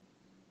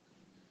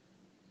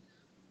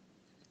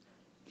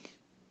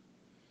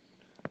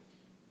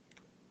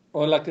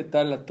Hola, ¿qué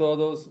tal a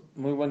todos?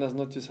 Muy buenas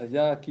noches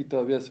allá. Aquí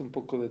todavía es un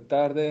poco de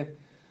tarde.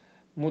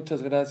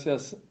 Muchas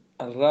gracias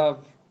al Rab,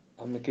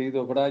 a mi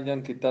querido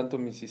Brian, que tanto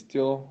me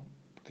insistió,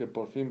 que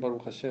por fin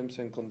Baruch Hashem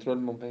se encontró el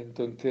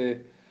momento en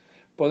que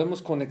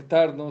podemos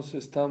conectarnos.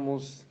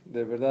 Estamos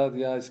de verdad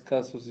ya a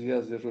escasos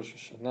días de Rosh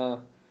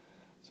Hashanah.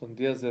 Son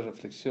días de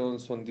reflexión,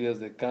 son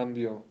días de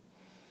cambio.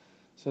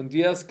 Son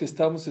días que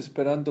estamos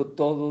esperando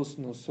todos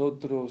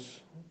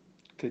nosotros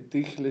que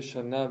Tichle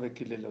Shana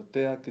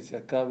Bekilelotea, que se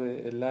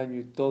acabe el año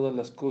y todas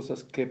las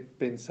cosas que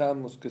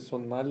pensamos que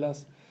son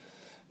malas.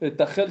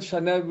 Tajel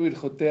Shana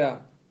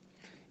Birjotea,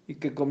 y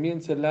que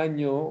comience el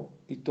año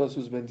y todas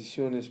sus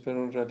bendiciones,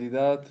 pero en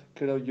realidad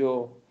creo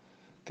yo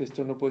que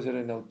esto no puede ser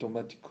en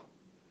automático.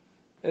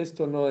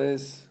 Esto no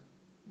es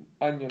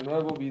año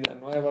nuevo, vida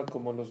nueva,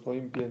 como los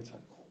goyim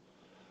piensan.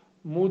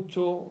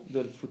 Mucho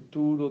del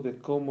futuro, de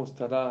cómo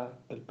estará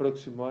el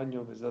próximo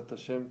año, Besat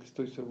Hashem, que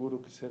estoy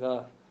seguro que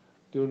será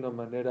de una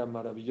manera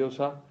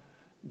maravillosa,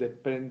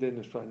 depende de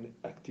nuestra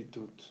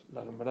actitud.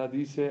 La Gemara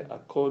dice,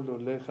 Akol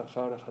olech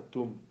achar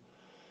hatum.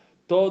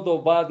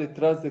 Todo va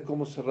detrás de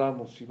cómo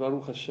cerramos. Y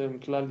Baruch Hashem,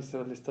 Klal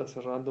Israel está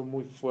cerrando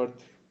muy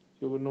fuerte.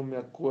 Yo no me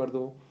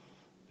acuerdo,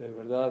 de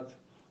verdad,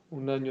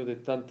 un año de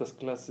tantas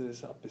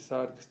clases, a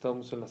pesar que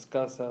estamos en las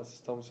casas,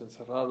 estamos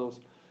encerrados.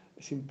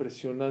 Es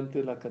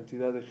impresionante la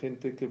cantidad de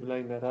gente que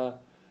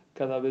Blainará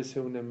cada vez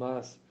se une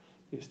más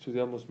y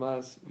estudiamos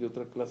más y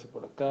otra clase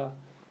por acá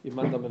y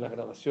mándame la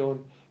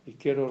grabación y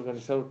quiero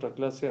organizar otra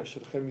clase a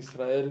Sherhem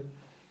Israel.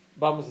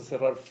 Vamos a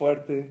cerrar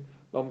fuerte,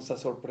 vamos a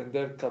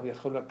sorprender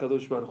Kaviahol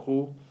Kadosh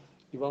Barhu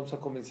y vamos a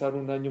comenzar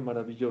un año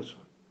maravilloso.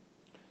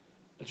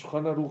 El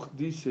Shulchan Aruch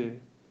dice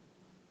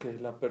que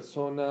la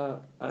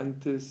persona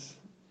antes,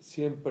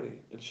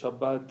 siempre, el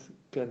Shabbat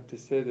que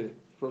antecede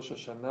Rosh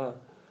Hashanah,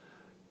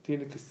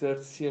 tiene que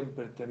ser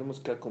siempre, tenemos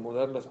que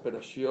acomodar las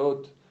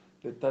perashiot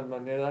de tal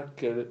manera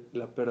que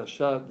la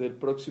perashá del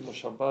próximo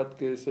Shabbat,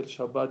 que es el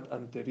Shabbat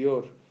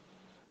anterior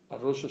a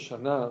Rosh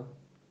Hashanah,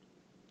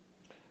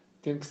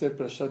 tiene que ser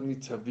perashat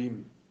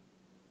Nitzavim.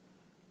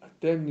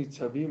 Atem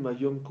Nitzavim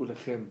Ayom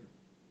Kulechem.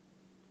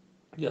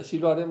 Y así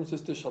lo haremos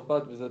este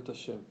Shabbat, Bezat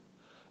Hashem.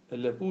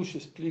 El Lebush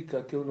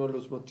explica que uno de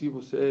los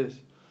motivos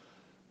es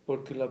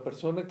porque la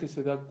persona que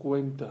se da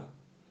cuenta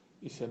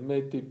y se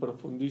mete y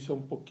profundiza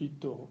un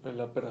poquito en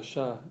la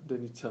perashá de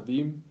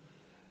Nitzavim,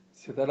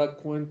 se dará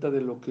cuenta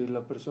de lo que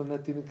la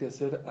persona tiene que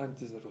hacer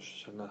antes de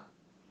Rosh Hashanah.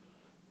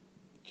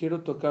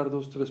 Quiero tocar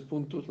dos, tres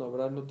puntos, la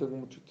verdad no tengo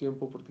mucho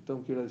tiempo porque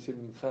tengo que ir a decir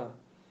Minjá,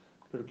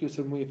 pero quiero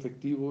ser muy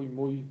efectivo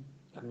y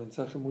el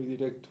mensaje muy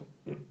directo.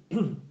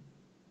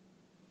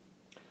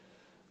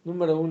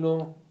 Número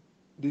uno,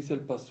 dice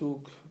el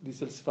Pasuk,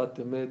 dice el Sfat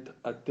Emet,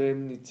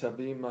 Atem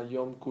nitzavim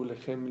ayom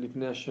kulechem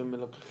livnei Hashem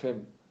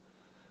Elokechem.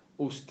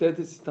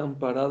 Ustedes están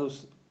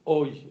parados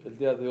hoy, el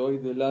día de hoy,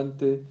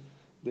 delante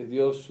de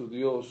Dios, su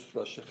Dios,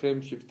 Rashechem,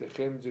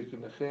 Shiftechem,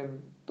 Zirtunechem,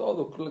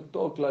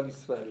 todo clan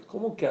Israel.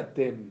 ¿Cómo que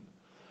Atem?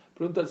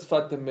 Pregunta el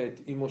Sfat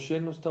Emet, ¿y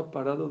Moshe no está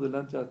parado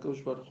delante de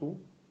Akadosh Baruj Hu?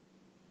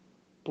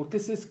 ¿Por qué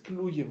se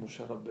excluye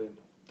Moshe Rabbeinu?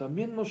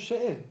 También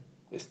Moshe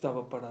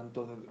estaba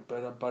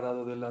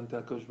parado delante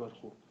de Akadosh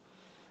Baruj Hu.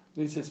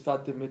 Dice el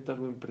Sfat Emet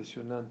algo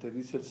impresionante.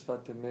 Dice el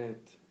Sfat Emet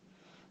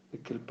de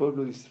que el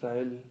pueblo de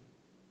Israel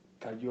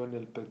cayó en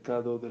el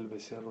pecado del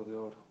becerro de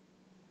oro.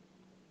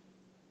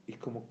 Y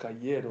como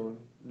cayeron,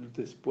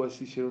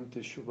 después hicieron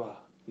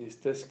Teshuvah. Y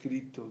está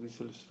escrito,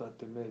 dice el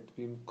Sfat Emet,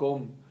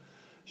 Bimkom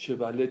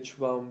Shevalet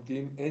Shuvah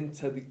Omdim En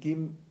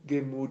Tzadikim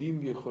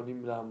Gemurim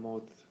Yeholim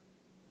La'amod.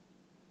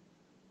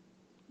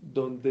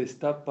 Donde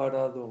está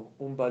parado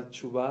un Baal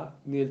Teshuvah,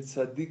 ni el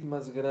tzadik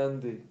más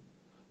grande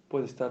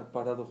puede estar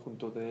parado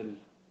junto de él.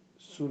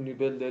 Su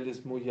nivel de él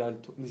es muy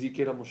alto, ni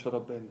siquiera Moshe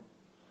Rabbeinu.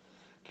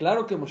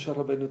 Claro que Moshe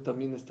Rabbeinu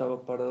también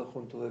estaba parado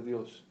junto de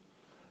Dios,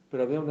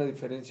 pero había una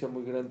diferencia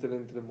muy grande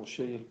entre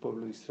Moshe y el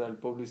pueblo de Israel. El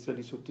pueblo de Israel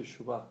hizo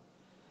Teshuvah.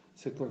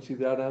 Se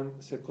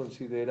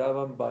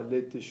consideraban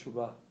Baalei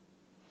Teshuvah.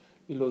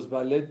 Y los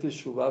Baalei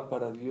Teshuvah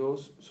para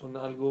Dios son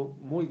algo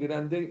muy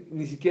grande.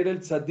 Ni siquiera el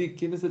tzadik.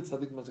 ¿Quién es el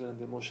tzadik más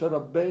grande? Moshe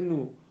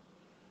Rabbeinu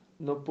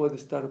no puede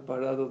estar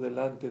parado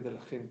delante de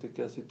la gente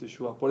que hace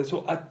Teshuvah. Por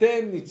eso,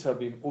 Atem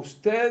Nitzavim,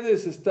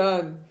 ustedes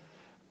están,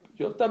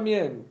 yo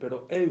también,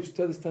 pero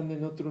ustedes están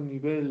en otro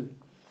nivel.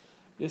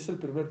 Y es el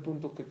primer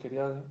punto que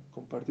quería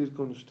compartir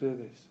con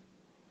ustedes.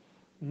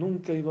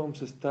 Nunca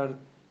íbamos a estar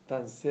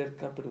tan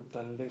cerca, pero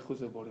tan lejos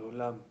de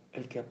Boreolam.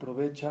 El que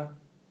aprovecha,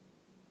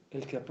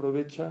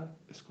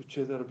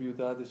 escuché de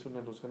Arbiudad, es uno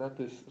de los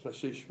grandes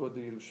Rashi Shvot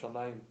de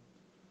Jerusalén.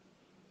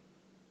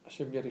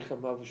 Hashem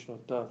Yarihamav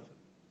Shnotav.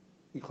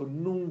 Dijo,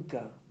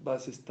 nunca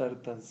vas a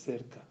estar tan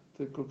cerca.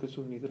 Entonces creo que es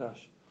un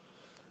midrash.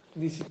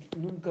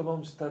 Nunca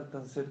vamos a estar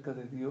tan cerca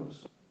de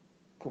Dios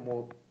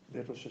como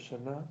de Rosh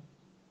Hashanah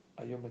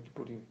a Yom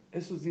Kippurim.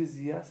 Esos 10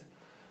 días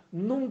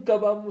nunca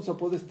vamos a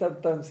poder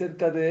estar tan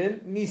cerca de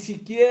Él, ni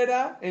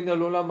siquiera en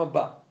el Olam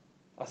Abba.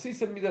 Así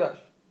es el midrash.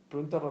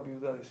 Pregunta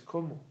Rabiudades,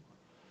 ¿cómo?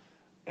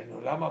 El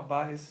Olam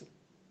Abba es...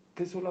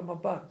 ¿Qué es Olam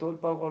Abba? Todo el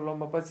pago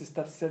Olam Abba es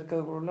estar cerca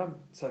de Olam.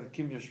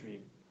 Tzadikim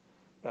Yoshvim.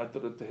 Los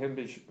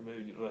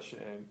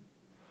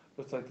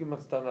tzadikim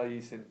están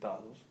ahí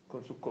sentados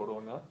con su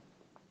corona.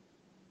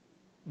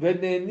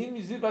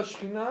 Venenim ziv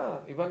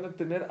Ashkina, y van a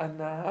tener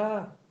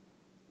anahá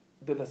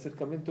del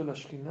acercamiento de la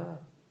Shekhinah.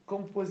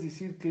 ¿Cómo puedes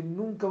decir que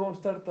nunca vamos a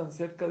estar tan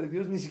cerca de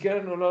Dios, ni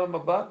siquiera en Olam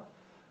Abba?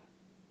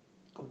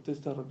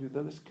 Contesta Rabbi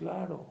Yehuda, es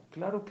claro,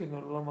 claro que en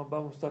Olam Abba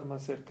vamos a estar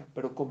más cerca,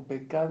 pero con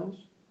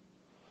pecados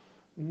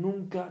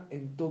nunca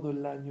en todo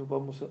el año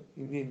vamos a,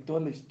 ni en toda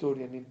la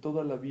historia, ni en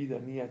toda la vida,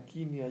 ni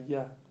aquí ni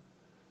allá,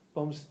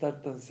 vamos a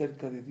estar tan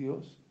cerca de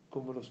Dios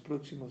como los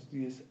próximos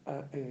 10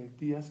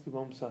 días que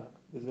vamos a,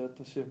 desde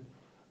Hashem,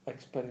 a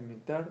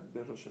experimentar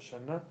de Rosh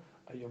Hashanah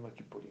a Yom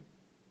Kippurim.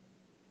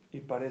 Y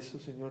para eso,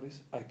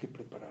 señores, hay que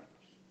prepararnos.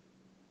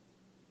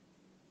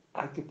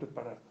 Hay que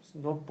prepararnos.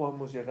 No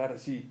podemos llegar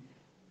así.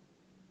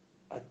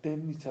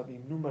 Atem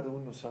Nitzavim, número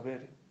uno,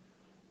 saber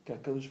que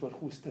Akadosh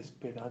Baruj Hu está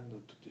esperando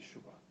tu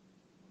teshuva.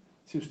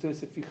 Si ustedes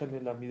se fijan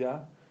en la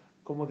mirada,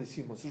 ¿cómo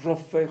decimos?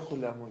 Rofejo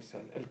le amo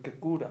Israel, el que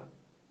cura.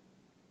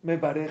 Me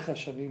bareja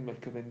Shanim, el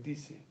que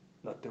bendice.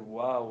 La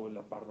Tebuá o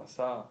la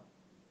Parnasá.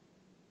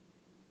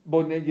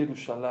 Boné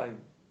Yerushalayim.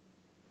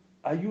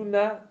 Hay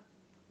una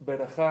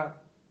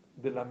verajá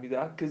de la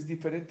mirada que es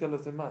diferente a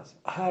las demás.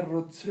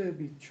 Harotze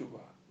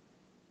bichuva.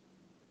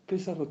 ¿Qué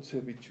es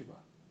Harotze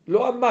bichuva?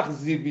 Lo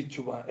amachzir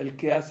bichuva, el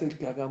que hace el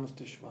que hagamos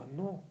teshuva.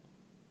 No.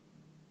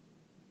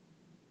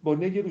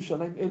 Boné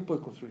Yerushalayim, él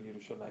puede construir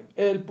Yerushalayim.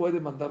 Él puede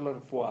mandar la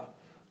refuá.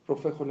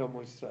 Rofejo le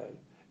amo Israel.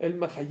 El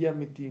Mahayam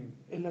Mitim,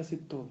 él hace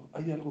todo.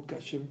 Hay algo que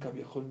Hashem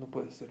Kaviahol no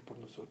puede hacer por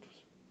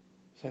nosotros.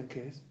 ¿Saben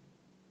qué es?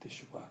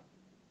 Teshuvah.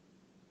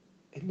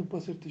 Él no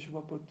puede hacer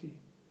Teshuvah por ti.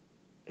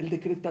 Él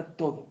decreta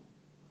todo.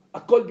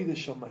 Akol de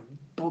Shaman,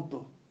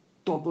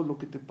 todo lo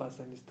que te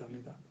pasa en esta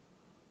vida.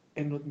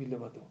 Enot mi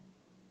levado.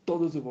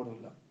 Todo es de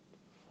Borolam.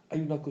 Hay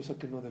una cosa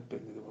que no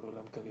depende de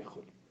Borolam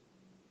Kaviahol.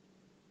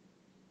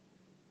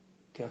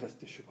 Que hagas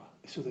Teshuvah.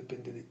 Eso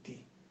depende de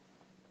ti.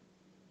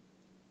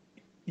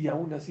 Y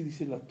aún así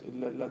dice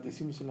la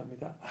decimos en la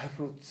medida,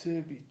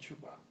 Arrotze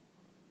bichuva.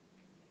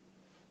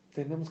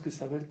 Tenemos que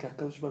saber que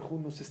Akadosh Baruj Hu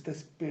nos está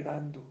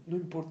esperando, no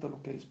importa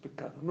lo que hayas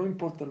pecado, no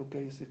importa lo que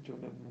hayas hecho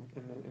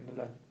en el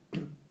año.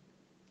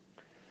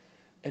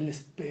 Él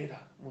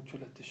espera mucho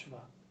la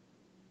Teshuvah.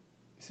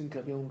 Dicen que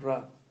había un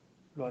rab,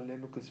 lo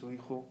aleno, que su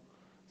hijo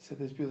se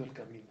desvió del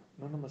camino.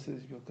 No nomás se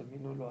desvió del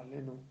camino, lo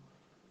aleno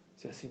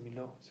se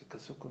asimiló, se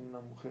casó con una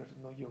mujer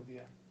no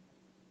judía.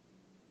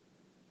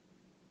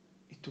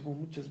 Y tuvo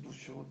muchas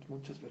bushot,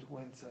 muchas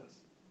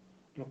vergüenzas.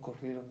 Lo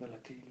corrieron de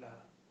la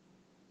Keilah.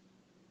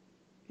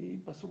 Y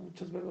pasó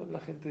muchas veces, la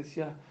gente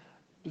decía,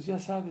 pues ya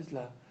sabes,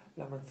 la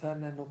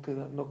manzana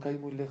no cae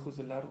muy lejos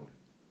del árbol.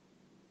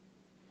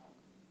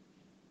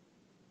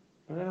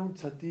 Pero era un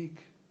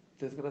tzadik.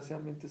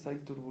 Desgraciadamente hay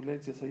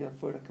turbulencias allá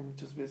afuera que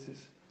muchas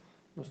veces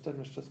no están en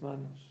nuestras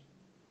manos.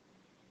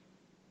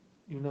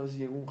 Y una vez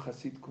llegó un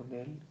hasid con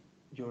él,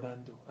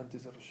 llorando,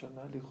 antes de Rosh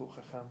Hashanah, le dijo,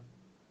 Jajam,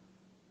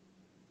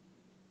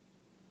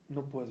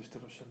 no puedo este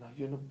Rosh Hashanah,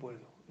 yo no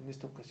puedo, en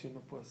esta ocasión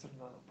no puedo hacer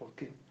nada. ¿Por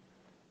qué?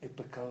 He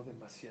pecado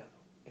demasiado,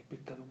 he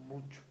pecado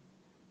mucho.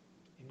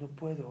 Y no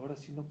puedo, ahora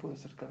sí no puedo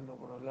acercarme a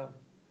Borolam.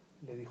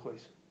 Le dijo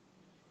eso.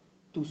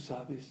 Tú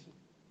sabes,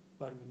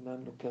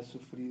 Barminan, lo que ha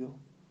sufrido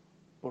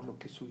por lo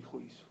que su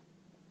hijo hizo.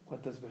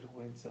 Cuántas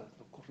vergüenzas,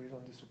 lo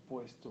corrieron de su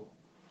puesto,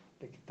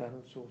 le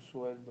quitaron su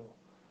sueldo,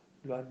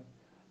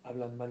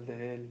 hablan mal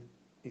de él.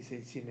 Dice,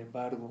 y sin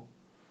embargo,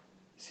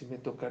 si me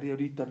tocaría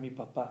ahorita a mi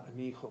papá, a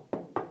mi hijo,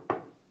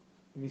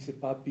 me dice,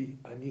 papi,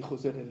 a mi hijo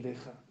ser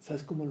leja,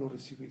 ¿sabes cómo lo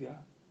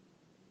recibiría?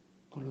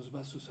 Con los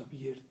brazos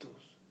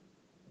abiertos.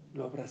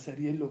 Lo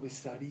abrazaría y lo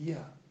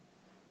besaría.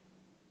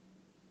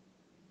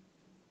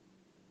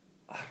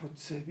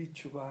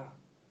 Arrotzevich va.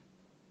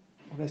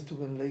 Una vez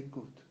estuve en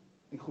Lakewood,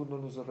 dijo uno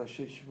de los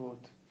Rashi Shvot,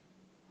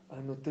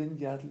 anoten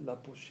yad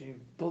la poshim.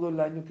 Todo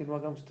el año que no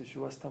hagamos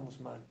Teshuvah estamos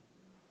mal.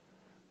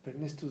 Pero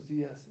en estos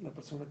días, la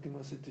persona que no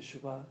hace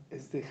Teshuvah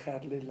es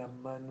dejarle la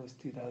mano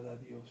estirada a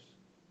Dios.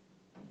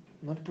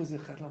 No le puedes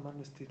dejar la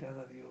mano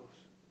estirada a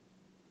Dios.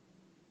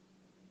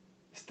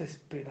 Está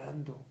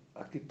esperando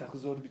a que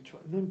Tachzor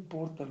Bichua. No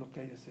importa lo que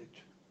hayas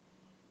hecho.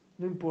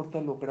 No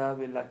importa lo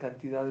grave, la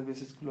cantidad de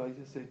veces que lo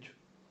hayas hecho.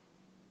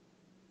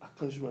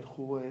 Akadosh Baruj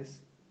Hu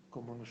es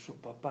como nuestro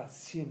papá.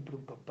 Siempre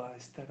un papá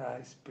estará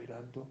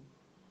esperando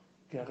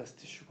que hagas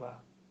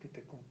Teshuvah, que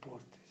te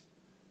comportes,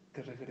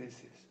 que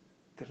regreses,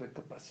 que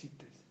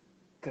recapacites,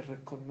 que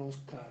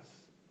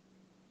reconozcas.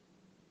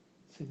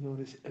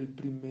 Señores, el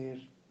primer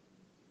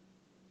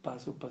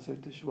paso para hacer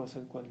Teshuvah,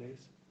 ¿saben cuál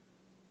es?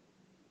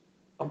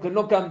 Aunque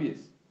no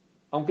cambies,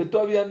 aunque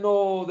todavía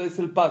no des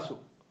el paso,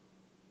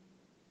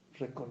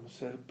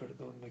 reconocer,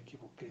 perdón, me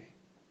equivoqué.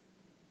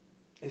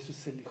 Eso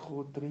es el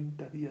hijo,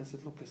 30 días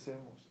es lo que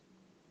hacemos.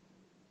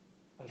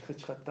 Al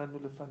Hechhatanu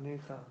le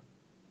faneja.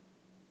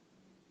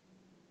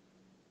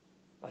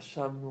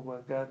 Ashamnu,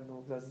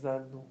 Bagadnu,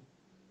 Gazalnu.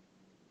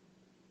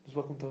 Les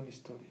voy a contar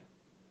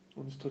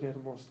una historia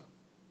hermosa,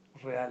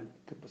 real,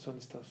 que pasó en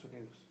Estados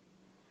Unidos.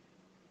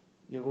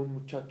 Llegó un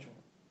muchacho,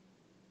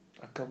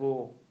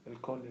 acabó el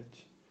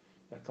college,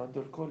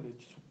 Acabando el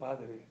college, su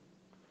padre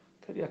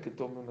quería que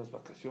tome unas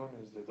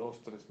vacaciones de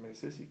 2, 3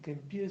 meses y que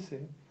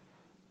empiece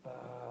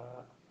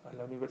a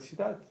la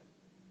universidad.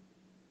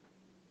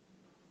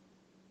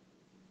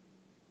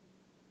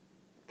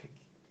 Que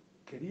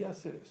quería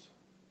hacer eso.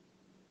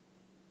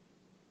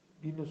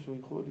 Vino su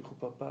hijo, dijo,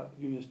 papá,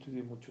 yo ya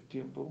estudié mucho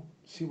tiempo,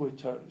 sí voy a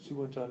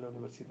entrar a la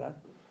universidad,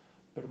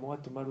 pero me voy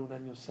a tomar un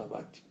año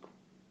sabático.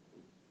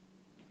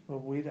 Me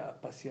voy a ir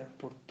a pasear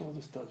por todo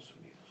Estados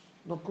Unidos.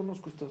 No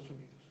conozco Estados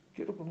Unidos,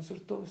 quiero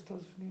conocer todo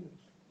Estados Unidos.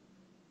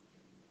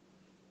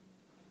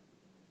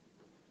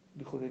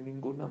 Dijo, de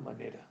ninguna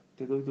manera,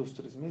 te doy 2,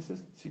 3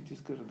 meses, sí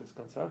tienes que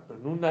descansar, pero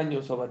en un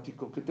año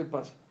sabático, ¿qué te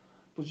pasa?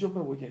 Pues yo me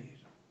voy a ir.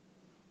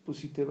 Pues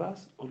si te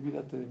vas,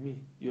 olvídate de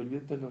mí, y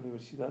olvídate de la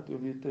universidad, y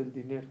olvídate del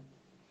dinero.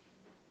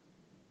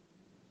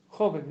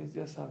 Jóvenes,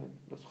 ya saben,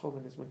 los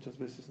jóvenes muchas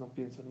veces no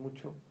piensan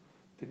mucho.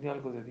 Tenía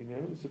algo de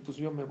dinero y dice, pues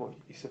yo me voy.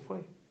 Y se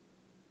fue.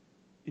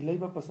 Y la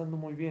iba pasando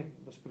muy bien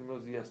los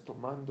primeros días,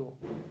 tomando,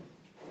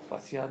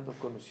 paseando,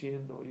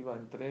 conociendo. Iba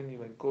en tren,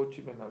 iba en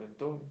coche, iba en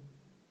aventón.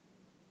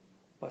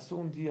 Pasó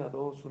un día,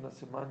 dos, una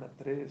semana,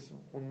 tres,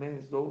 un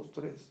mes, dos,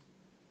 tres.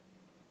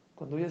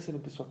 Cuando ya se le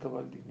empezó a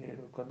acabar el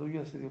dinero, cuando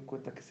ya se dio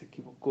cuenta que se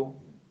equivocó,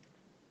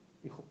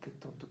 dijo, qué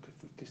tonto que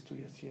fui, ¿qué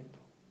estoy haciendo?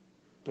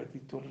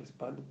 Perdí todo el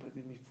respaldo,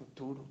 perdí mi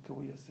futuro, ¿qué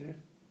voy a hacer?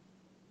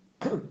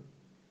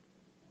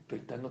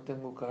 Ahorita no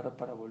tengo cara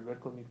para volver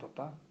con mi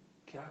papá,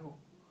 ¿qué hago?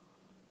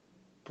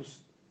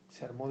 Pues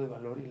se armó de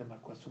valor y le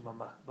marcó a su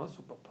mamá, no a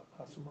su papá,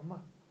 a su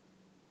mamá.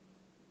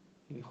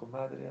 Y dijo,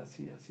 madre,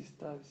 así, así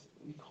estás.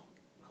 Dijo,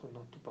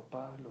 no, tu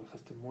papá lo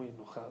dejaste muy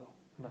enojado,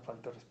 una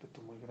falta de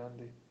respeto muy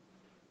grande,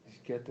 ni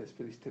siquiera te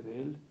despediste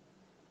de él,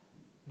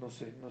 no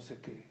sé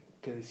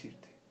qué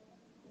decirte.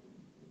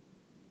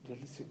 Y él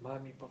dice,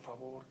 mami, por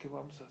favor, ¿qué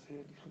vamos a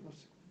hacer? Dijo, no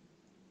sé.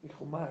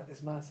 Dijo, ma,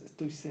 es más,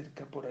 estoy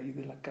cerca por ahí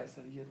de la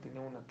casa. Y ella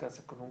tenía una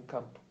casa con un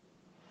campo.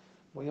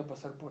 Voy a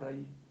pasar por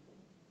ahí.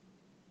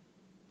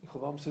 Dijo,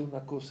 vamos a hacer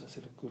una cosa,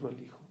 se le ocurrió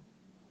al hijo.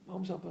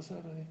 Vamos a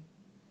pasar ahí.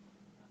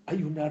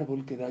 Hay un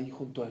árbol que da ahí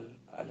junto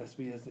a las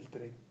vías del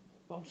tren.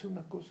 Vamos a hacer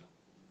una cosa.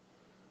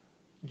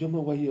 Yo me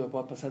voy a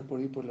pasar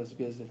por ahí por las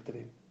vías del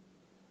tren.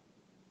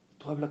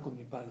 Tú habla con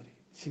mi padre.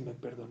 Si me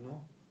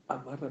perdonó,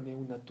 amárrame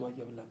una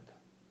toalla blanca.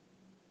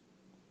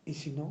 Y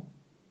si no,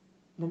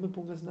 no me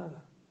pongas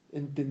nada.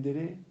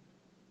 Entenderé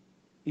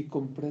y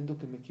comprendo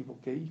que me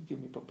equivoqué y que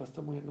mi papá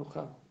está muy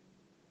enojado.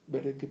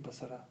 Veré qué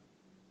pasará.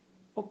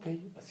 Ok,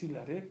 así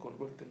la haré,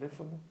 colgó el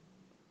teléfono.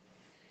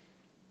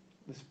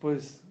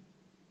 Después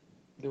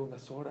de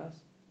unas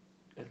horas,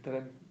 el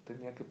tren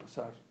tenía que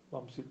pasar.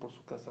 Vamos a ir por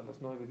su casa a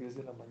las 9, 10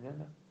 de la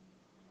mañana.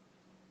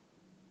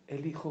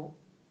 El hijo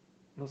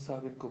no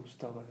saben cómo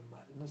estaba de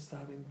mal, no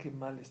saben qué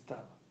mal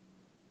estaba.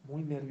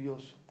 Muy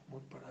nervioso,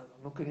 muy parado.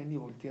 No quería ni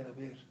voltear a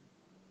ver,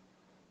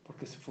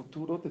 porque su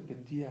futuro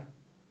dependía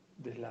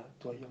de la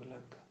toalla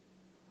blanca.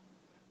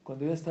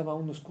 Cuando ya estaba a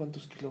unos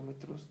cuantos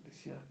kilómetros,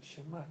 decía,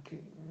 Shema,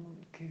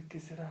 ¿qué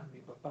será? Mi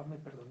papá me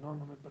perdonó,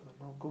 no me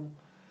perdonó, ¿cómo?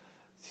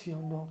 ¿Sí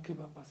o no? ¿Qué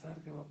va a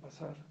pasar? ¿Qué va a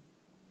pasar?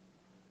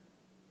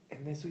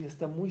 En eso ya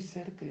está muy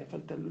cerca, ya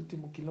falta el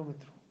último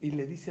kilómetro. Y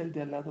le dice al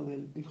de al lado de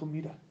él, dijo,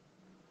 mira,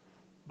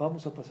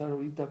 vamos a pasar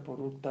ahorita por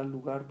un tal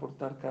lugar, por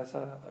tal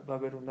casa, va a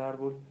haber un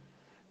árbol.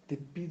 Te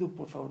pido,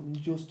 por favor,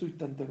 yo estoy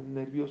tan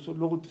nervioso,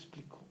 luego te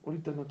explico.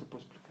 Ahorita no te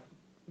puedo explicar.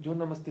 Yo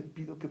nada más te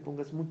pido que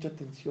pongas mucha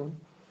atención.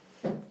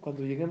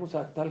 Cuando lleguemos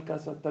a tal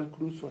casa, a tal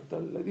cruz o a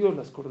tal, le digo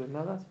las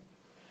coordenadas,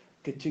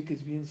 que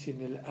cheques bien si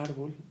en el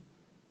árbol,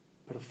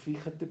 pero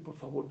fíjate por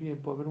favor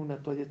bien, puede haber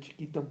una toalla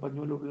chiquita, un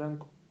pañuelo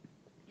blanco.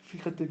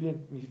 Fíjate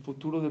bien, mi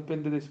futuro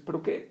depende de eso.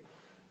 ¿Pero qué?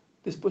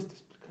 Después te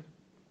explicaré.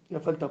 Ya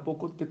falta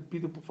poco, te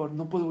pido por favor,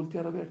 no puedo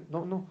voltear a ver.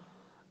 No, no.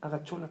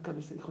 Agachó la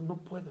cabeza y dijo, no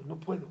puedo, no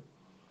puedo.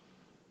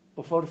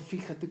 Por favor,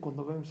 fíjate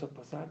cuando vamos a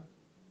pasar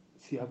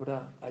si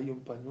habrá ahí un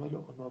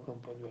pañuelo o no habrá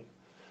un pañuelo.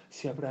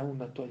 Si habrá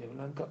una toalla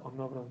blanca o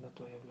no habrá una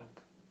toalla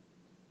blanca.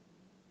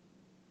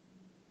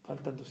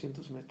 Faltan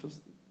 200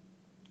 metros,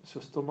 su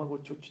estómago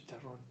hecho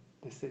chicharrón,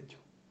 deshecho.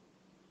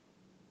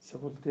 Se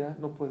voltea,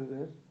 no puede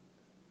ver,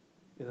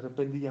 y de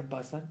repente ya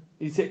pasan,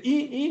 y dice,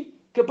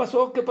 ¿qué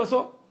pasó? ¿Qué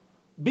pasó?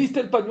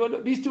 ¿Viste el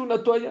pañuelo? ¿Viste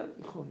una toalla?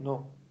 Dijo,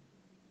 no,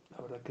 la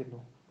verdad que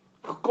no.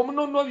 Dijo, ¿cómo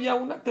no? ¿No había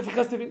una? ¿Te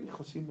fijaste bien?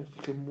 Dijo, sí, me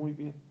fijé muy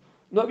bien.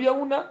 ¿No había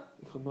una?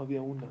 Dijo, no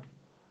había una.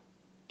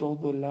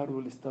 Todo el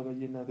árbol estaba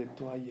llena de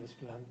toallas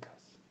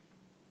blancas.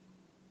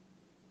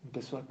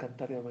 Empezó a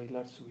cantar y a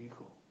bailar su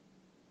hijo.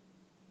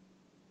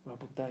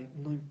 Rabotai,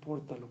 no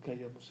importa lo que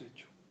hayamos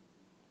hecho.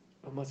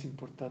 Lo más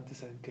importante,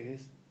 ¿saben qué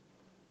es?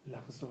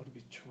 Lahzor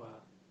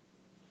bichua,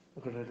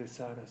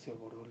 regresar hacia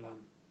Borolam.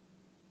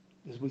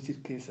 Les voy a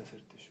decir qué es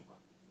hacer teshuva.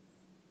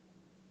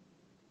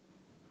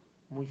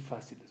 Muy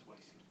fácil les voy a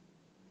decir.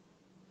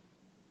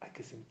 Hay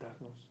que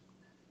sentarnos,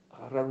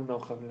 agarrar una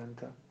hoja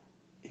blanca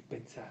y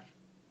pensar.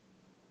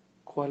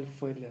 ¿Cuál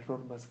fue el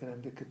error más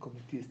grande que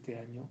cometí este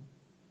año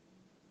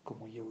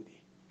como Yehudi?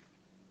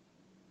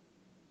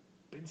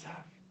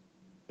 Pensar.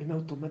 En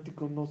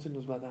automático no se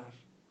nos va a dar,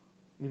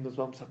 ni nos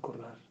vamos a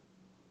acordar.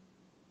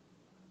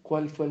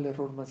 ¿Cuál fue el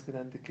error más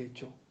grande que he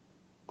hecho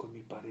con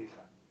mi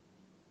pareja?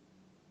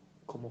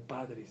 Como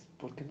padres,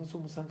 porque no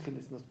somos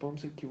ángeles, nos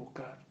podemos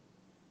equivocar.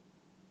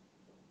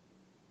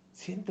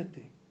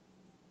 Siéntate,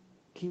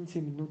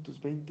 15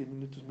 minutos, 20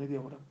 minutos,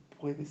 media hora,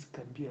 puedes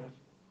cambiar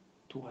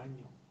tu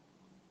año.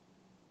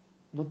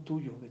 No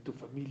tuyo, de tu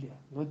familia,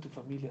 no de tu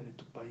familia, de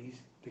tu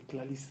país, de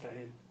Clal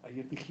Israel.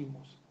 Ayer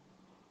dijimos,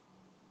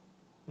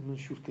 en un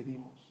shur que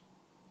dimos,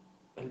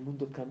 el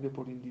mundo cambia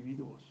por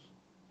individuos,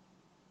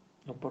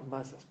 no por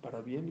masas,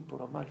 para bien y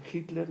por mal.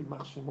 Hitler y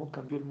Max Shemó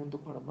cambió el mundo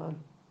para mal.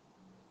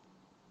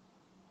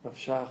 Rav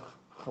Shach,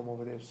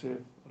 Hamov Yosef,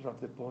 Rav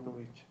de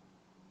Ponovich,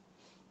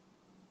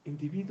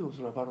 individuos,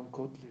 Rav Aaron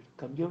Kotler,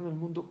 cambiaron el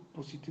mundo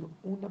positivo.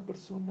 Una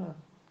persona.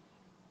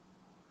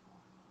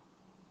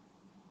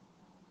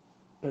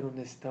 Pero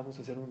necesitamos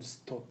hacer un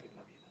stop en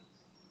la vida.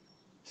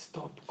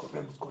 Stop,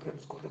 corremos,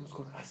 corremos, corremos,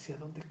 corremos. ¿Hacia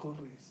dónde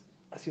corres?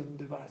 ¿Hacia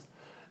dónde vas?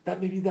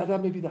 Dame vida,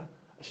 dame vida.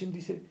 Hashem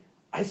dice,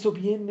 a eso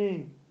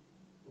viene.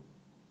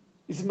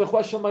 Dice,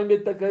 mejor Hashem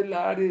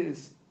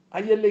Ares.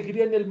 Hay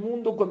alegría en el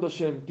mundo cuando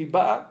Hashem.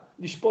 Tiba,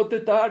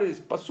 Lishpotet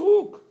Ares,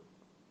 Pasuk.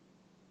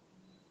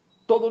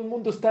 Todo el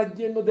mundo está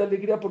lleno de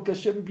alegría porque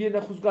Hashem viene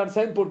a juzgar.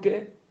 ¿Saben por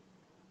qué?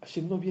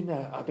 Hashem no viene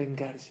a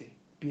vengarse,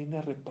 viene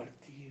a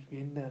repartir,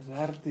 viene a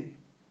darte.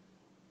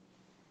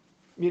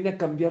 Viene a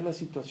cambiar la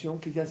situación,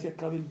 que ya se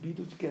acabe el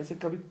virus, que ya se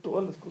acaben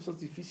todas las cosas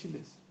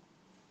difíciles.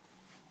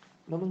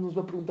 Nada más nos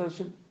va a preguntar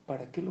Hashem,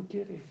 ¿para qué lo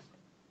quieres?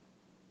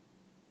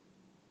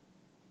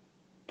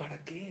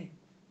 ¿Para qué?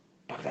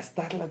 ¿Para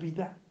gastar la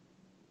vida?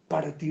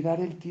 ¿Para tirar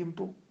el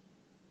tiempo?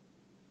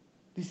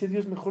 Dice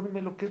Dios, mejor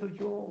me lo quedo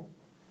yo.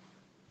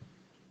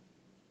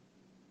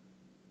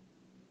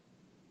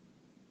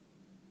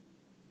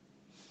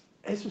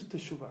 Eso es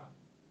Teshuvah.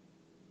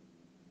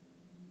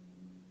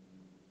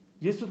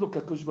 Y eso es lo que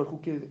Akash Baruj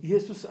Hu quiere. Y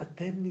eso es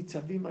Atem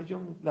Nitzavim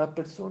Ayom, la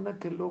persona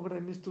que logra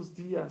en estos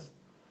días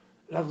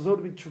la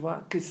Gzor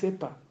B'Teshuvah, que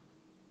sepa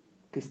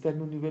que está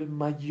en un nivel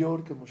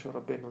mayor que Moshe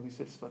Rabbeinu,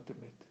 dice el Sfat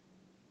Emet.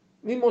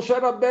 Ni Moshe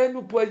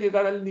Rabbeinu puede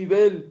llegar al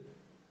nivel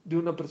de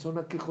una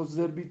persona que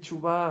Joser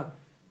B'Teshuvah.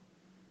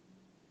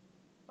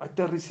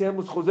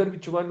 Aterricemos, Joser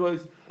B'Teshuvah no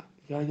es,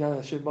 ya,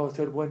 Hashem va a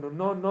ser bueno.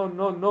 No, no,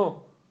 no,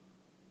 no.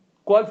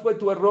 ¿Cuál fue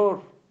tu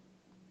error?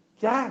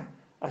 Ya.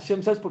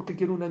 Hashem, ¿sabes por qué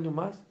quiero un año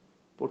más?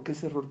 Porque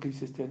ese error que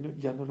hice este año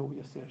ya no lo voy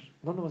a hacer.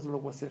 No, nomás no lo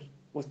voy a hacer.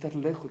 Voy a estar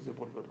lejos de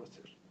volverlo a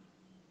hacer.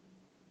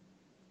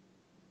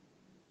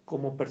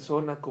 Como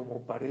persona,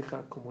 como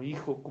pareja, como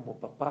hijo, como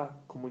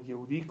papá, como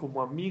Yehudí,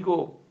 como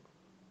amigo,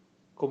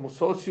 como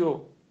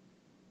socio,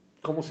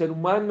 como ser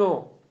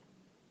humano.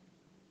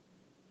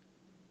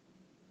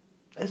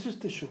 Eso es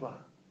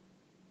Teshuvah.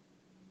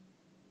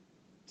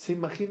 ¿Se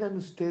imaginan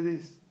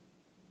ustedes,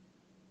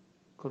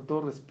 con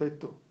todo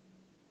respeto,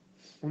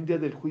 un día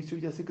del juicio?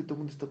 Ya sé que todo el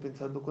mundo está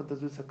pensando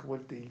cuántas veces acabó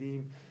el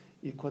Teilim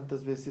y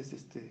cuántas veces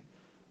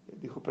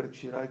dijo Perek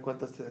Shirah y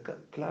cuántas de acá.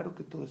 Claro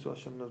que todo eso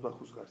Hashem nos va a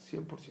juzgar,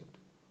 100%.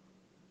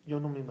 Yo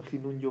no me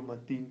imagino un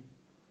Yomatín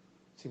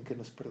sin que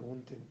nos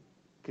pregunten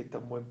qué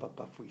tan buen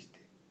papá fuiste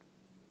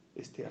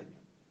este año.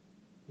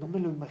 No me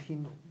lo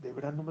imagino, de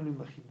verdad no me lo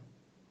imagino.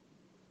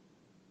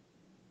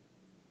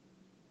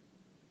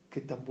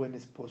 Qué tan buen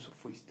esposo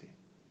fuiste.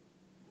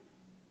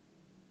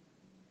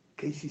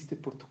 ¿Qué hiciste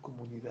por tu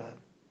comunidad?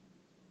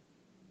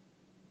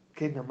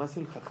 ¿Qué nada más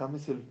el jajam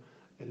es el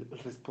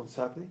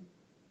responsable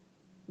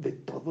de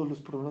todos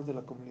los problemas de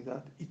la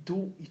comunidad? ¿Y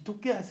tú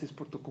qué haces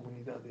por tu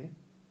comunidad, eh?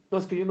 No,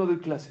 es que yo no doy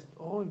clases.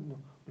 Oh, no.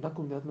 Una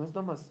comunidad no es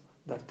nada más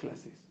dar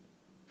clases.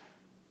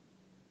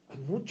 Hay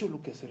mucho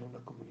lo que hacer en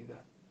una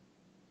comunidad.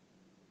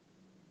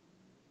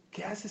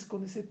 ¿Qué haces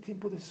con ese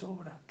tiempo de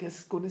sobra? ¿Qué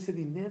haces con ese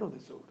dinero de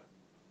sobra?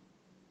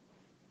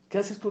 ¿Qué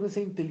haces con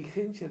esa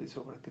inteligencia de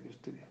sobra que Dios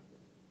te dio?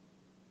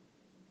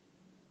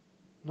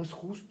 No es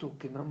justo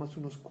que nada más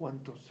unos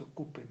cuantos se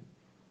ocupen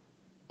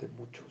de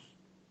muchos.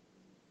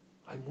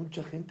 Hay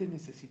mucha gente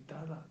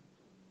necesitada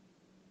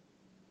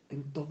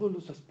en todos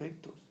los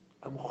aspectos.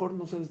 A lo mejor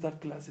no sabes dar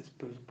clases,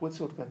 pero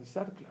puedes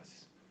organizar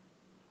clases.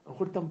 A lo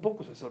mejor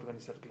tampoco sabes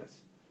organizar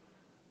clases,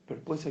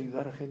 pero puedes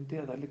ayudar a gente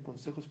a darle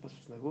consejos para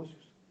sus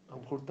negocios. A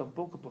lo mejor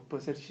tampoco, pues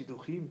puede ser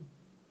shidujim.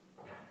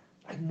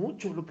 Hay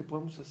mucho lo que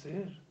podemos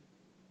hacer.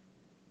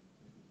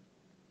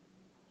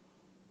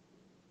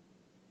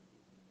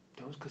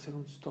 Tenemos que hacer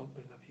un stop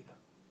en la vida.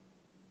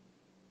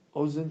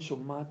 Ozen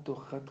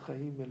shomato hat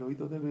haim, el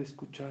oído debe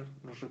escuchar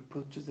los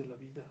reproches de la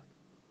vida.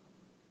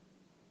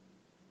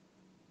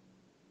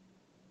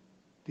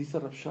 Dice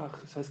Rav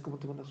Shach, ¿sabes cómo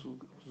te van a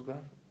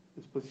juzgar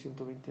después de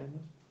 120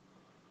 años?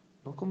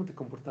 No cómo te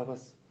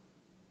comportabas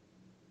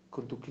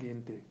con tu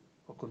cliente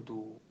o con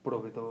tu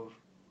proveedor,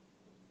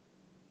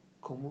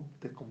 cómo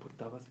te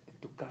comportabas en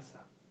tu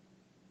casa.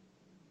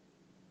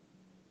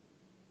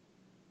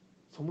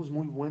 Somos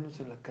muy buenos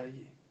en la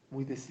calle,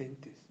 muy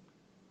decentes,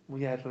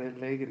 muy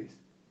alegres,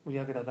 muy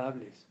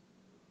agradables.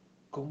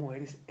 ¿Cómo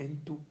eres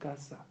en tu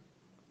casa?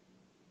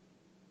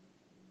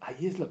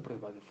 Ahí es la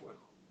prueba de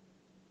fuego.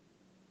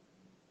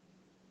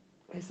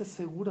 Esas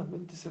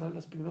seguramente serán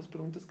las primeras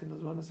preguntas que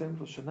nos van a hacer en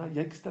Rosh Hashanah y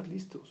hay que estar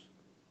listos.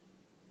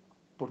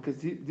 Porque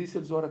dice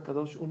el Zohar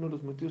Kadosh, uno de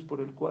los motivos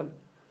por el cual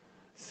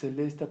se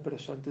lee esta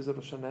perashá antes de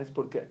Rosh Hashanah es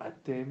porque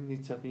Atem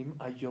Nitzavim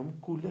Ayom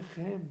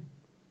Kulechem.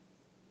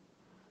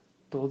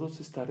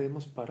 Todos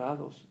estaremos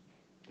parados.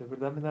 De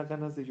verdad me da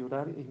ganas de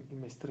llorar y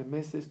me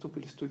estremece esto que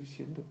le estoy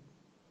diciendo.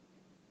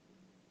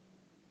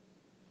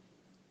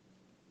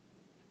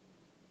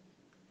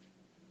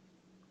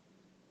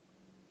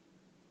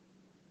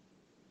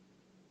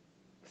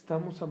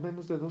 Estamos a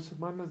menos de 2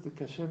 semanas de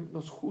que Hashem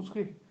nos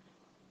juzgue.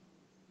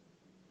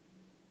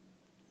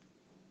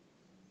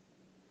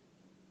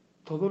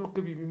 Todo lo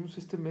que vivimos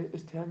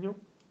este año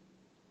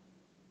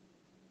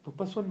no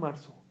pasó en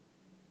marzo.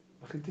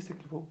 La gente se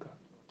equivoca.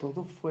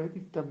 Todo fue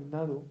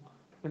dictaminado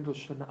en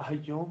Rosh Hashanah.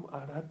 Hayom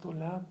Arat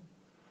Olam.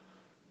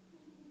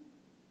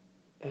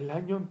 El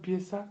año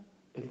empieza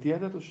el día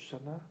de Rosh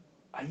Hashanah.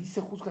 Ahí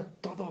se juzga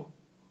todo.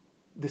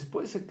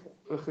 Después se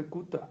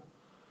ejecuta.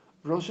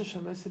 Rosh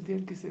Hashanah es el día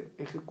en que se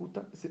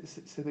ejecuta,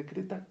 se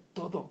decreta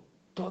todo.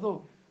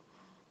 Todo.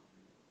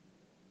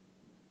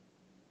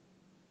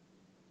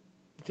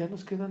 Ya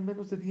nos quedan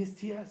menos de 10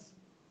 días.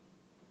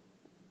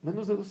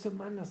 Menos de 2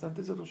 semanas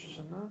antes de Rosh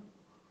Hashanah.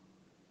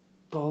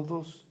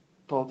 Todos.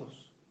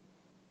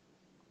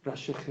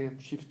 Rashechem,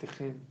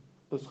 Shiftechem,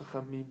 los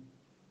Jajamim,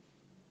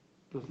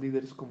 los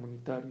líderes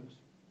comunitarios,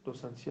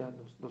 los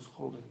ancianos, los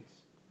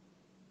jóvenes.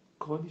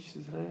 Kolish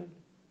Israel.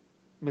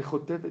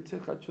 Mejote de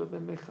Tzehacho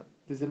de Meja.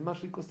 Desde el más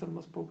rico hasta el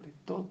más pobre.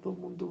 Todo el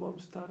mundo va a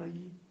estar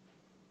ahí.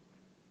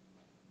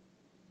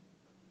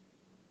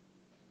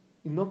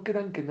 Y no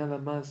crean que nada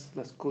más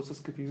las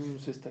cosas que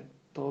vivimos están.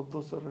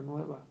 Todo se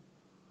renueva.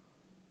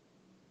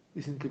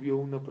 Dicen que vio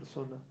a una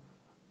persona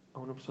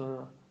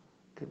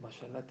que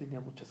mashallah tenía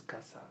muchas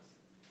casas,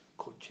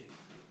 coches.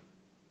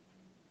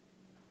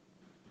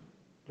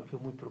 Lo vio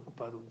muy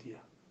preocupado un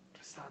día,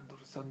 rezando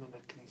en la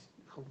crisis.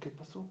 Dijo, ¿qué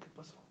pasó?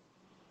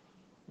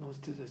 No,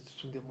 este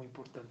es un día muy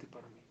importante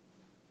para mí.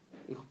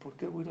 Dijo, ¿por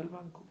qué voy a ir al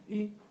banco?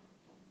 Y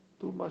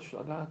tú,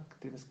 mashallah,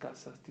 tienes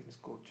casas, tienes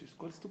coches.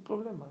 ¿Cuál es tu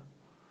problema?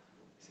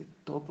 Dice,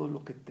 todo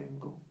lo que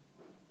tengo,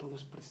 todo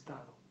es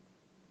prestado.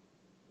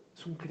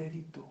 Es un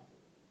crédito.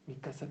 Mi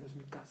casa no es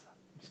mi casa.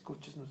 Mis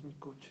coches no es mi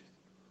coche.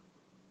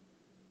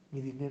 Mi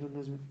dinero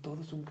no es mi...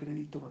 Todo es un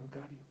crédito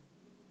bancario.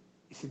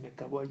 Y se me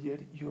acabó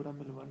ayer y ahora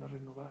me lo van a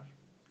renovar.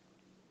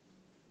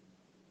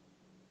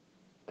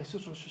 Eso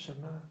es Rosh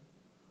Hashanah.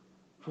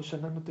 Rosh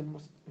Hashanah no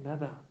tenemos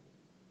nada.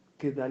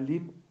 Que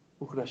Dalim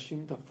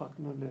Ugrashim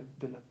Dafakno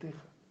de la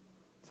teja.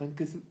 ¿Saben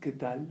qué es que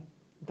Dal?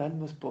 Dal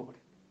no es pobre.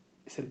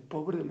 Es el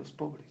pobre de los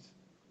pobres.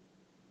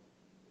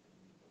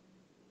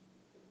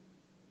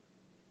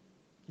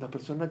 La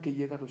persona que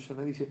llega a Rosh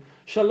Hashanah dice,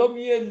 Shalom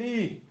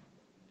Yeli,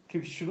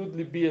 Kivshrut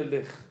Libi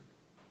Elech.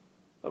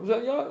 O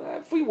sea,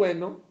 yo fui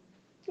bueno,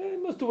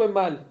 no estuve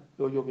mal.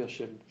 Yo vi a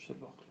Hashem,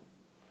 Shalom.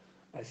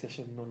 A ese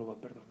Hashem no lo va a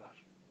perdonar.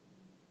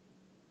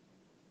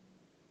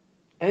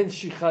 En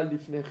Shihal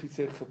Lifnei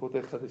Chiser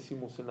Jebodeja,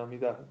 decimos en la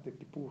Midah de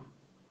Kippur.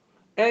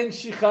 En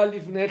Shihal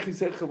Lifnei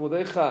Chiser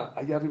Jebodeja.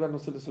 Allá arriba no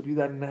se les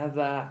olvida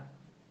nada.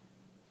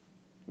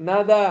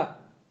 Nada.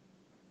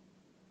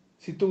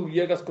 Si tú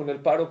llegas con el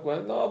paro,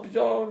 pues, no, pues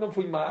yo no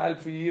fui mal,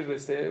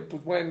 recé,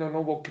 pues bueno, no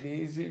hubo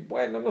crisis,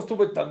 bueno, no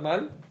estuve tan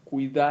mal.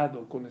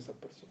 Cuidado con esa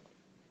persona.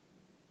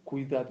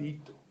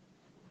 Cuidadito.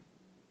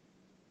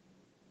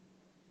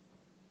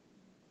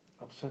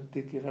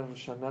 Absente que era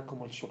Rosh Hashanah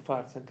como el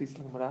shofar. ¿Saben qué dice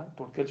la Gemara?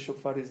 Porque el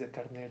shofar es de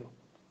carnero.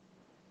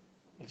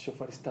 El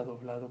shofar está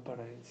doblado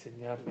para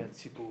enseñarle al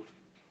tzibur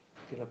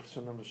que la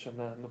persona Rosh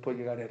Hashanah no puede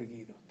llegar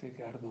erguido, tiene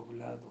que llegar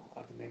doblado,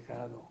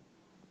 abnegado.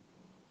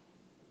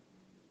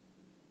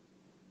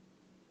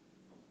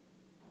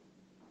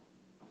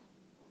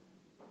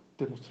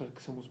 Demostrar que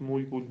somos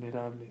muy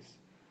vulnerables.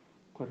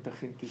 Cuánta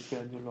gente este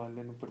año lo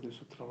no perdió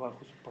su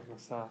trabajo, su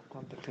parnasá.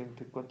 Cuánta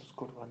gente, cuántos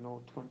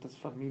korbanot, cuántas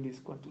familias,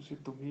 cuántos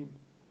yetumim.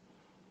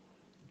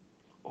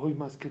 Hoy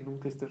más que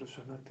nunca este Rosh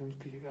Hashanah tenemos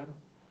que llegar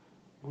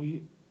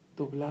muy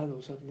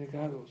doblados,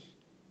 abnegados,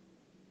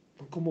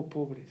 no como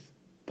pobres,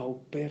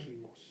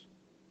 paupérrimos.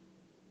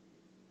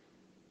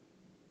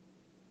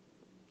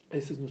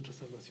 Esa es nuestra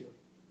salvación.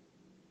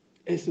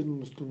 Eso es lo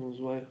que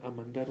nos va a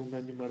mandar un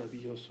año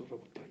maravilloso,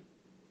 Rabotai.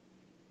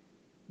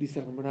 Dice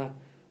la Gemara,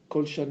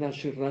 Kol Shana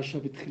Sherasha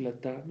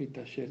Bitchilata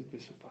Mitasher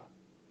Besofa.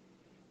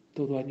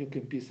 Todo año que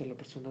empieza la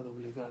persona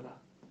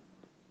doblegada,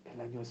 el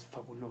año es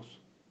fabuloso.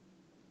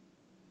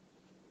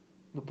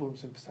 No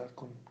podemos empezar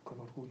con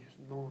orgullos.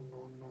 No.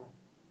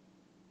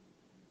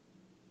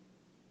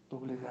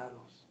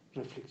 Doblegados,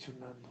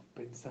 reflexionando,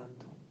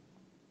 pensando.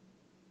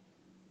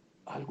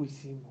 Algo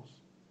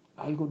hicimos.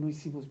 Algo no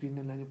hicimos bien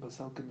el año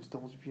pasado que no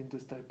estamos viviendo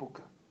esta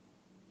época.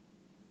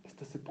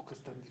 Estas épocas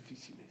tan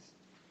difíciles.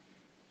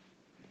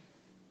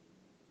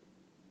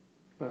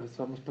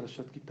 Vamos para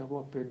Shat Kitabo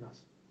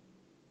apenas.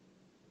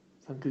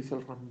 San que dice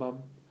el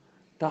Rambam,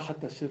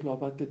 Tajat Asher lo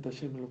abate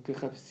Tashem lo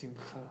queja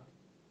simcha.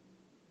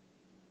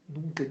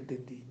 Nunca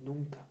entendí,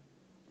 nunca.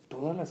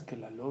 Todas las que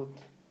la lot,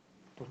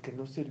 porque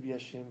no servía a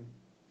Hashem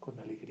con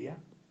alegría.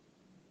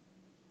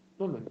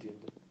 No lo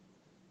entiendo.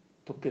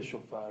 toqué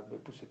shofar, me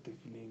puse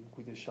tefilín,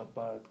 cuidé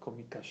Shabbat,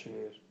 comí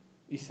kasher,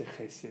 hice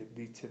gesed,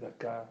 dice de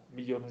acá,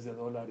 millones de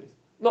dólares.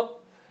 No,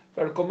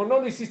 pero como no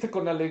lo hiciste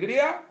con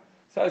alegría,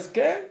 ¿sabes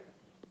qué?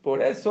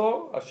 Por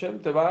eso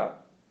Hashem te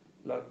va,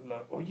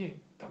 oye,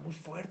 está muy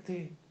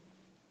fuerte.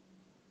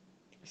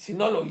 Si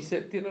no lo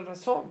hice, tienes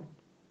razón.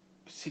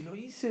 Si lo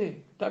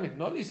hice, también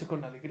no lo hice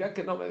con alegría,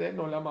 que no me den,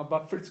 no la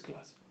va first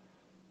class.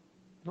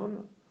 No,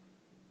 no.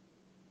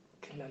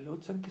 Que la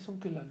lot, ¿saben qué son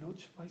que la lot,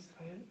 va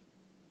Israel?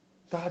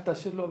 Tahat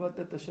Hashem lo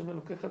abate, Hashem me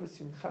lo queja de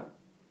simja.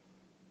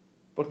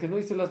 Porque no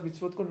hice las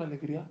mitzvot con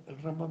alegría. El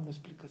Rambam me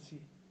explica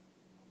así.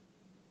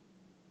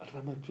 El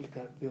Rambam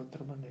explica de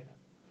otra manera.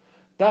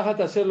 Tahat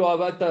Hashem lo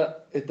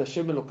abata,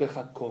 Hashem me lo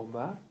queja,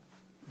 coma,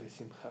 de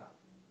simja.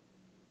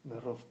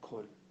 Merov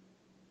kol.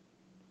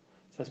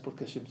 ¿Sabes por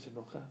qué Hashem se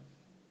enoja?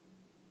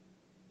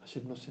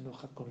 Hashem no se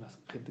enoja con la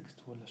gente que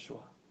estuvo en la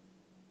Shoah.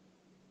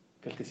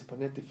 Que el que se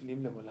ponía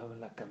tefilim le volaba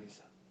en la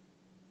cabeza.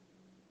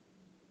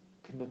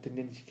 Que no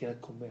tenía ni siquiera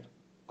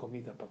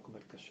comida para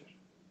comer kasher.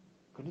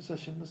 Con eso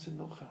Hashem no se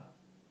enoja.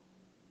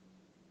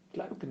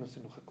 Claro que no se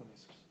enoja con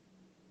esos.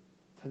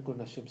 ¿Saben con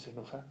Hashem se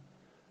enoja?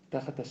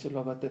 Tajat Hashem lo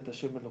abate,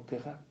 Hashem me lo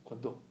queja.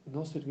 Cuando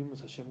no servimos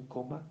a Hashem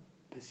coma,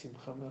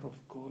 decimos Hamerov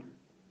Kol.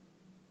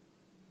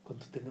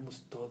 Cuando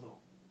tenemos todo.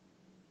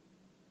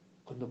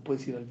 Cuando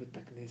puedes ir al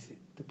Betacneset,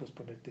 te puedes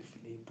poner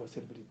tefilín, puedes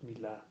hacer Brit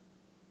Milá.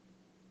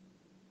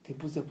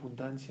 Tiempos de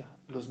abundancia,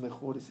 los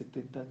mejores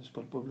 70 años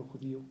para el pueblo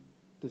judío,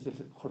 desde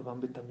el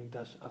Jordán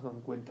Betamigdash, hagan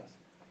cuentas.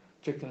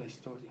 Chequen la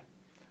historia.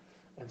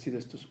 Han sido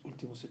estos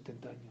últimos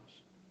 70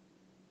 años.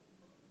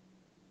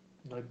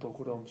 No hay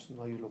pogroms,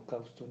 no hay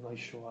holocausto, no hay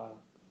Shoah,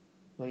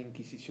 no hay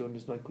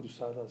inquisiciones, no hay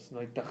cruzadas, no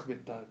hay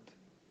Tajbetat.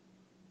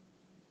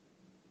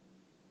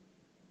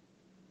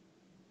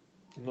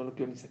 No lo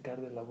quiero ni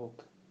sacar de la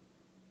boca.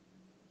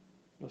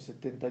 Los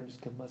 70 años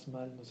que más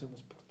mal nos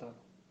hemos portado.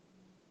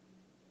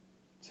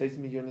 6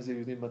 millones de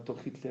judíos mató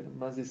Hitler,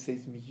 más de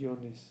 6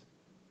 millones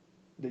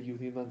de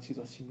judíos han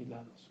sido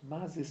asimilados.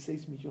 Más de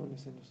 6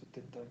 millones en los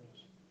 70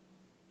 años.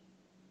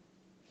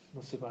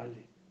 No se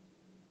vale.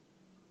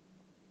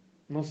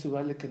 No se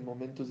vale que en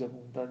momentos de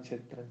abundancia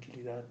y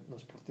tranquilidad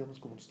nos portemos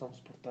como nos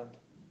estamos portando.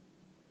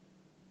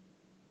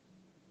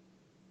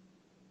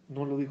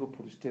 No lo digo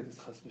por ustedes,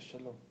 Hasbe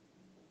Shalom,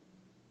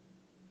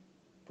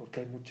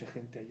 porque hay mucha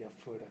gente allá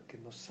afuera que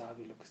no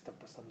sabe lo que está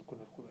pasando con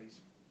el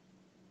judaísmo.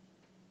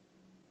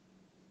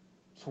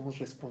 Somos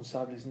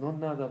responsables, no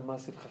nada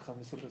más el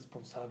jajam es el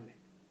responsable.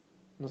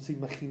 No se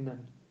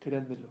imaginan,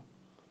 créanmelo,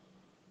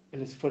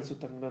 el esfuerzo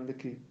tan grande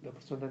que la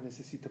persona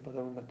necesita para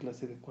dar una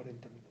clase de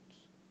 40 minutos.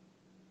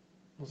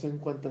 No sé en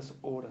cuántas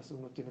horas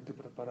uno tiene que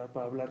preparar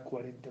para hablar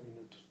 40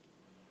 minutos.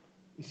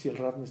 Y si el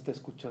Rab me está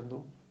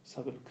escuchando,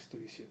 sabe lo que estoy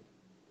diciendo.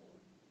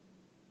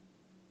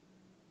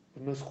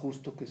 No es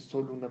justo que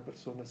solo una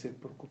persona se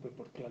preocupe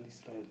por Klal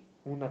Israel.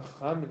 Una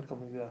jam en la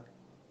comunidad.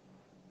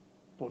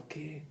 ¿Por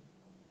qué?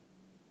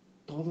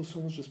 Todos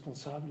somos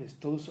responsables.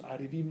 Todos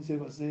arivim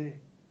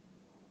zebazé.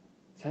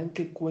 ¿Saben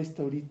qué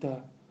cuesta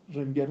ahorita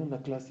reenviar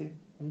una clase?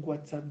 Un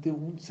WhatsApp de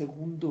 1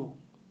 segundo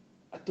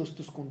a todos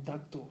tus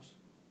contactos.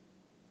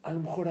 A lo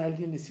mejor a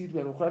alguien le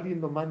sirve, a lo mejor alguien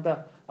lo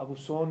manda a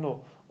buzón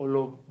o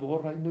lo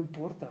borra y no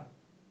importa.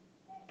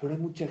 Pero hay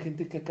mucha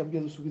gente que ha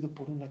cambiado su vida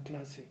por una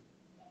clase.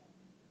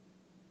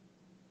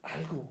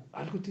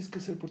 Algo tienes que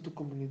hacer por tu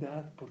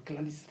comunidad, por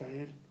Klal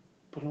Israel.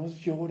 Por lo menos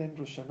llora en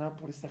Rosh Hashanah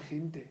por esa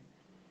gente.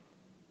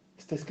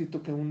 Está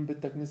escrito que un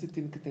Betagneset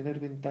tiene que tener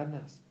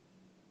ventanas.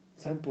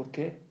 ¿Saben por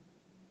qué?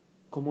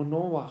 Como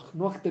Noah.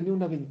 Noah tenía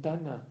una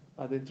ventana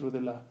adentro de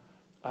la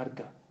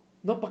arca.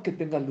 No para que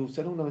tenga luz,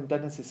 era una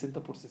ventana de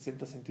 60 por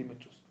 60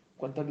 centímetros.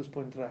 ¿Cuánta luz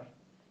puede entrar?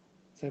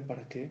 ¿Saben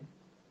para qué?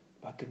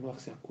 Para que Noah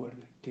se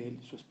acuerde que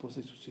él, su esposa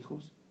y sus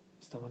hijos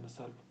estaban a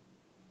salvo.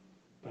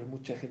 Pero hay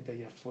mucha gente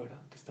allá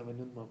afuera que estaba en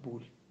un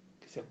Mabul,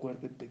 que se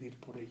acuerde de pedir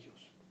por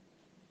ellos.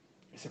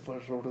 Ese fue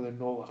el error de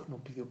Noah, no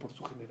pidió por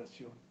su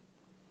generación.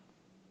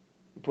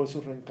 Y por eso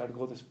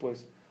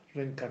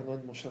reencarnó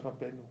en Moshe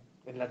Rabbenu,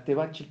 en la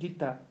teba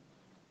chiquita.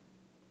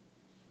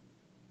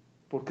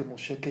 Porque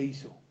Moshe, ¿qué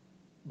hizo?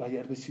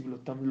 Vayar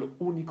Besiblotam, lo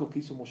único que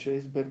hizo Moshe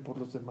es ver por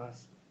los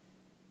demás,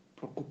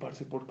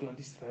 preocuparse por Klal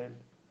Israel.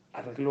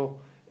 Arregló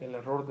el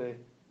error de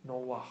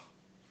Noah.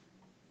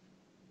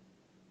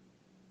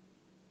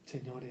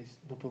 Señores,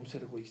 no podemos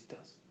ser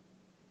egoístas.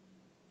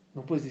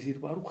 No puedes decir,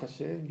 Baruch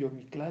Hashem, yo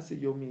mi clase,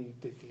 yo mi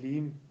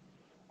tefilim.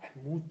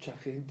 Hay mucha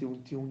gente,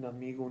 un tío, un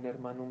amigo, un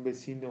hermano, un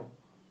vecino,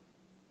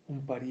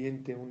 un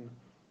pariente, un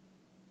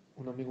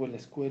amigo de la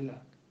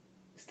escuela.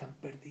 Están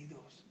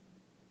perdidos.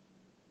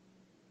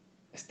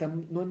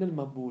 Están no en el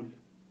Mabul,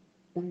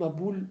 un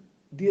Mabul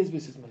 10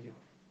 veces mayor.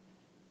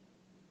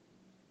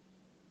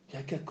 Y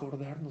hay que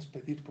acordarnos,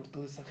 pedir por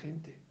toda esa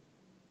gente.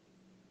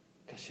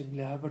 Que Hashem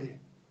le abre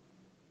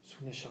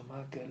su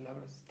neshama, que él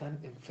abra. Están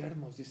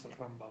enfermos, dice el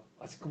Rambam.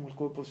 Así como el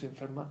cuerpo se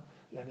enferma,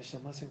 la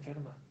neshama se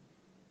enferma.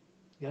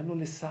 Ya no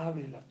le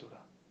sabe la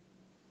Torah.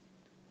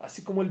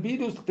 Así como el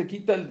virus te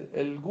quita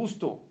el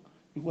gusto,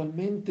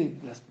 igualmente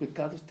los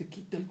pecados te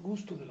quita el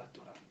gusto de la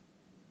Torah.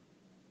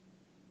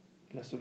 La